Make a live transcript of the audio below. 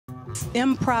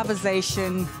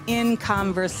Improvisation in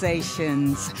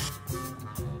Conversations.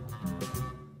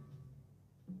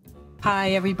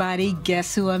 Hi, everybody.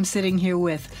 Guess who I'm sitting here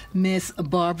with? Miss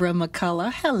Barbara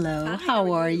McCullough. Hello. Hi,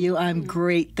 how are you? I'm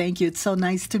great. Thank you. It's so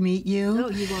nice to meet you. Oh,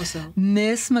 you also.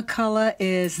 Miss McCullough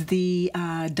is the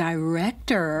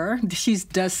director. She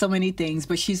does so many things,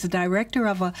 but she's the director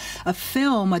of a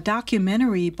film, a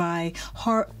documentary about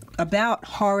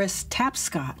Horace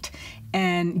Tapscott.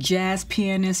 And jazz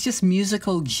pianist, just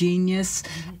musical genius,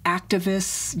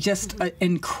 activist, just an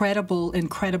incredible,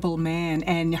 incredible man.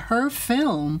 And her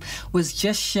film was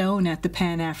just shown at the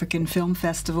Pan-African Film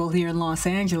Festival here in Los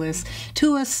Angeles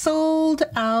to a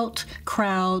sold-out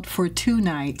crowd for 2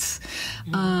 nights.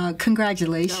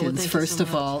 Congratulations, first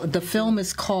of all. The film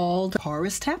is called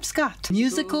Horace Tapscott,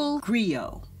 musical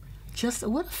Griot. Just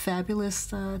what a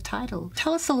fabulous title.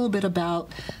 Tell us a little bit about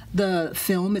the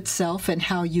film itself and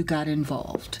how you got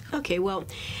involved. Okay, well,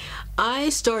 I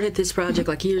started this project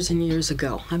like years and years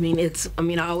ago. I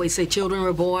always say children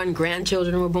were born,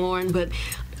 grandchildren were born, but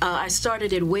I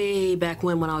started it way back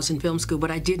when I was in film school,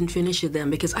 but I didn't finish it then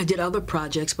because I did other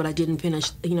projects, but I didn't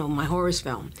finish, my Horace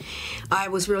film. I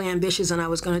was really ambitious, and I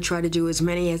was going to try to do as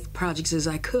many projects as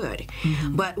I could.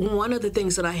 But one of the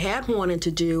things that I had wanted to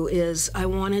do is I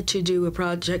wanted to do a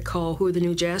project called Who Are the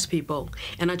New Jazz People?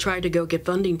 And I tried to go get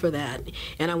funding for that.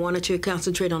 And I wanted to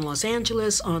concentrate on Los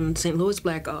Angeles, on St. Louis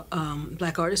Black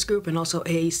Artist Group, and also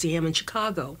AACM in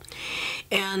Chicago.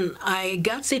 And I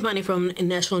got seed money from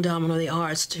National Endowment of the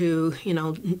Arts to,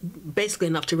 basically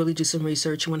enough to really do some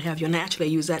research and what have you, and actually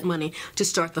use that money to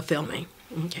start the filming.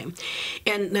 Okay,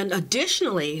 and then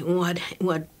additionally, what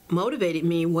motivated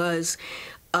me was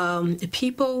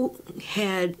people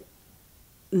had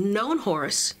known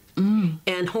Horace,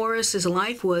 and Horace's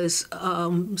life was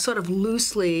sort of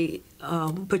loosely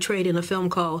portrayed in a film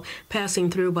called Passing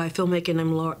Through by filmmaker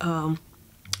named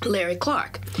Larry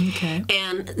Clark. Okay.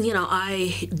 And,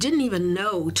 I didn't even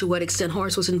know to what extent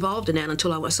Horace was involved in that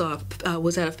until I was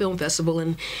at a film festival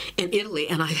in Italy,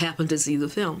 and I happened to see the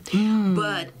film.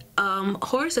 But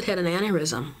Horace had an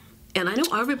aneurysm. And I know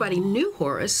everybody knew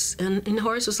Horace, and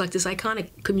Horace was like this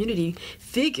iconic community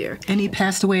figure. And he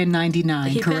passed away in 99,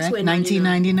 he correct? Passed away in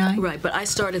 1999? Right, but I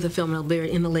started the film in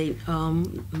the late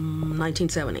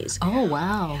 1970s. Oh,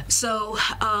 wow. So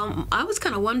I was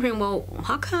kind of wondering, well,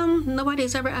 how come nobody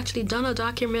has ever actually done a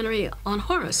documentary on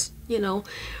Horace,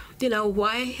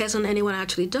 why hasn't anyone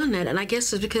actually done that? And I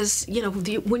guess it's because,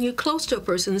 when you're close to a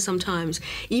person sometimes,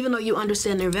 even though you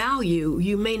understand their value,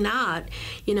 you may not,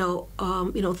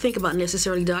 think about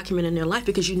necessarily documenting their life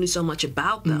because you knew so much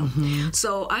about them.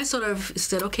 So I sort of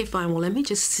said, okay, fine, well, let me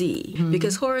just see.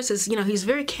 Because Horace is, he's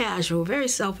very casual, very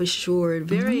self-assured,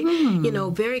 very,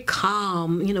 very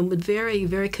calm, but very,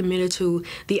 very committed to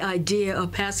the idea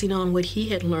of passing on what he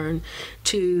had learned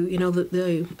to,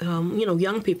 the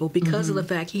young people because of the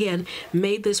fact he had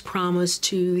made this promise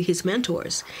to his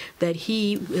mentors that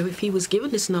if he was given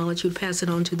this knowledge, he would pass it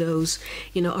on to those,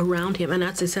 around him. And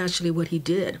that's essentially what he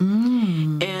did.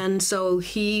 And so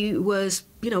he was,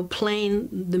 playing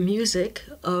the music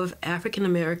of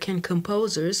African-American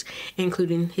composers,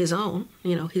 including his own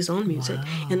music.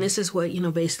 Wow. And this is what,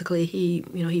 basically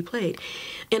he played.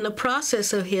 In the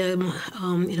process of him,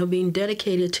 being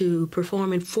dedicated to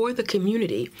performing for the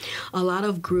community, a lot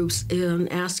of groups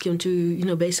asked him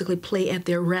to, basically play at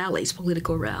their rallies,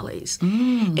 political rallies.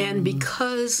 And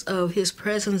because of his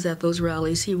presence at those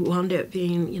rallies, he wound up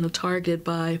being, targeted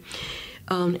by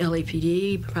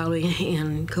LAPD, probably,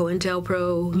 and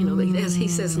COINTELPRO, as he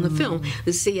says in the film,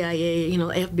 the CIA,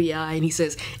 FBI, and he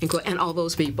says, and all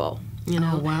those people.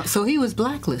 Oh, wow. So he was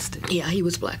blacklisted. Yeah, he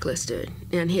was blacklisted.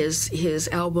 And his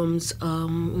albums,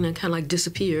 kind of like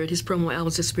disappeared. His promo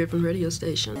albums disappeared from the radio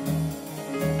station.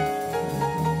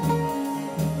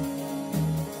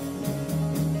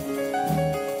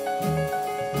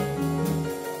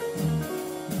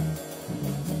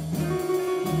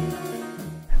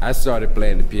 I started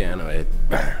playing the piano at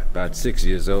about 6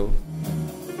 years old.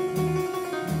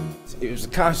 It was a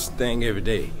constant thing every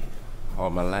day. All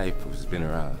my life has been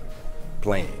around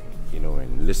playing,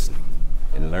 and listening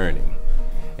and learning.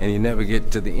 And you never get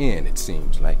to the end, it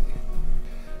seems like.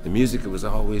 The music was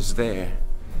always there.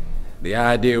 The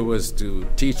idea was to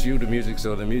teach you the music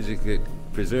so the music could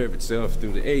preserve itself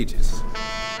through the ages.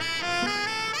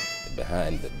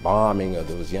 Behind the bombing of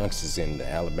those youngsters in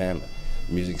Alabama,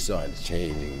 music started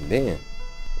changing then.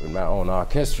 With my own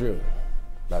orchestra,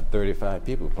 about 35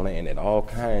 people playing at all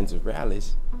kinds of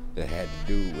rallies that had to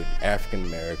do with African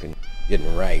American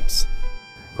getting rights.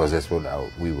 Because that's what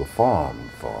we were formed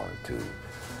for,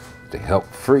 to help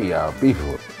free our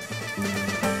people.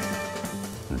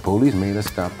 police made us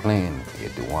stop playing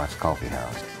at the Watts Coffee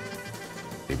House.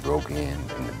 They broke in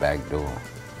the back door,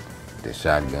 their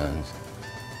shotguns,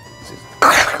 said,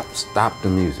 stop the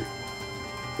music.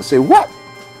 I said, what?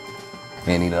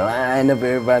 And he lined up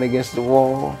everybody against the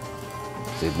wall,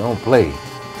 said, don't play,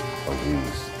 or he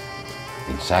was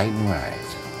inciting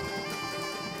riots.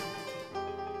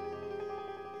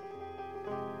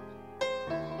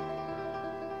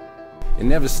 It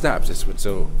never stops. That's what's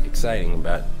so exciting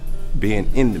about being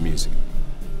in the music.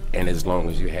 And as long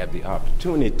as you have the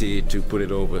opportunity to put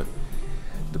it over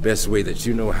the best way that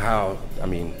you know how, I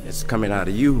mean, it's coming out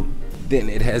of you, then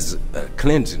it has a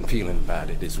cleansing feeling about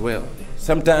it as well.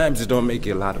 Sometimes it don't make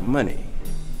you a lot of money,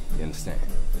 you understand?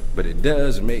 But it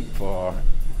does make for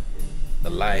a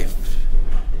life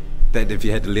that if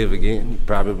you had to live again, you'd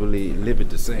probably live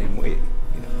it the same way,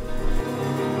 you know?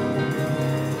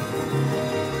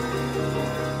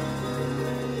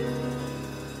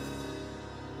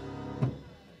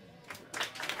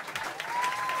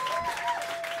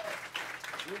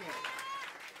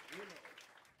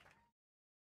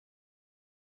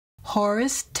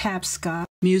 Horace Tapscott,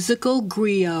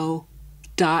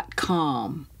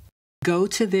 musicalgriot.com. Go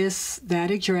to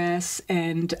that address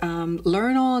and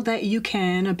learn all that you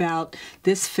can about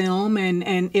this film.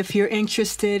 And if you're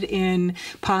interested in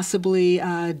possibly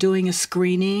doing a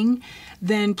screening,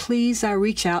 then please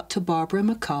reach out to Barbara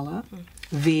McCullough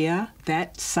via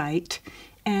that site,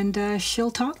 and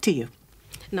she'll talk to you.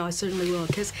 No, I certainly will.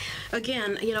 Because,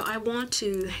 again, I want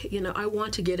to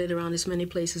get it around as many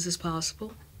places as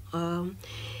possible.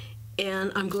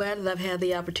 And I'm glad that I've had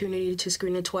the opportunity to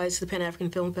screen it twice at the Pan-African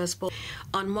Film Festival.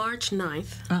 On March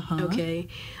 9th, okay,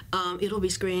 it'll be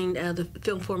screened at the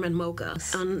Film Forum in Mocha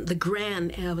on the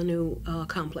Grand Avenue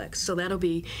complex. So that'll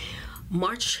be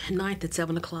March 9th at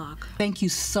 7 o'clock. Thank you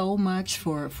so much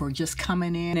for just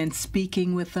coming in and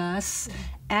speaking with us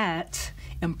at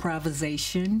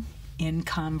Improvisation in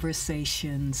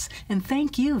Conversations. And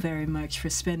thank you very much for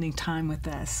spending time with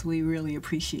us. We really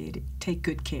appreciate it. Take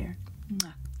good care.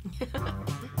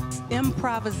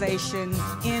 Improvisation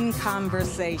in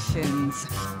Conversations.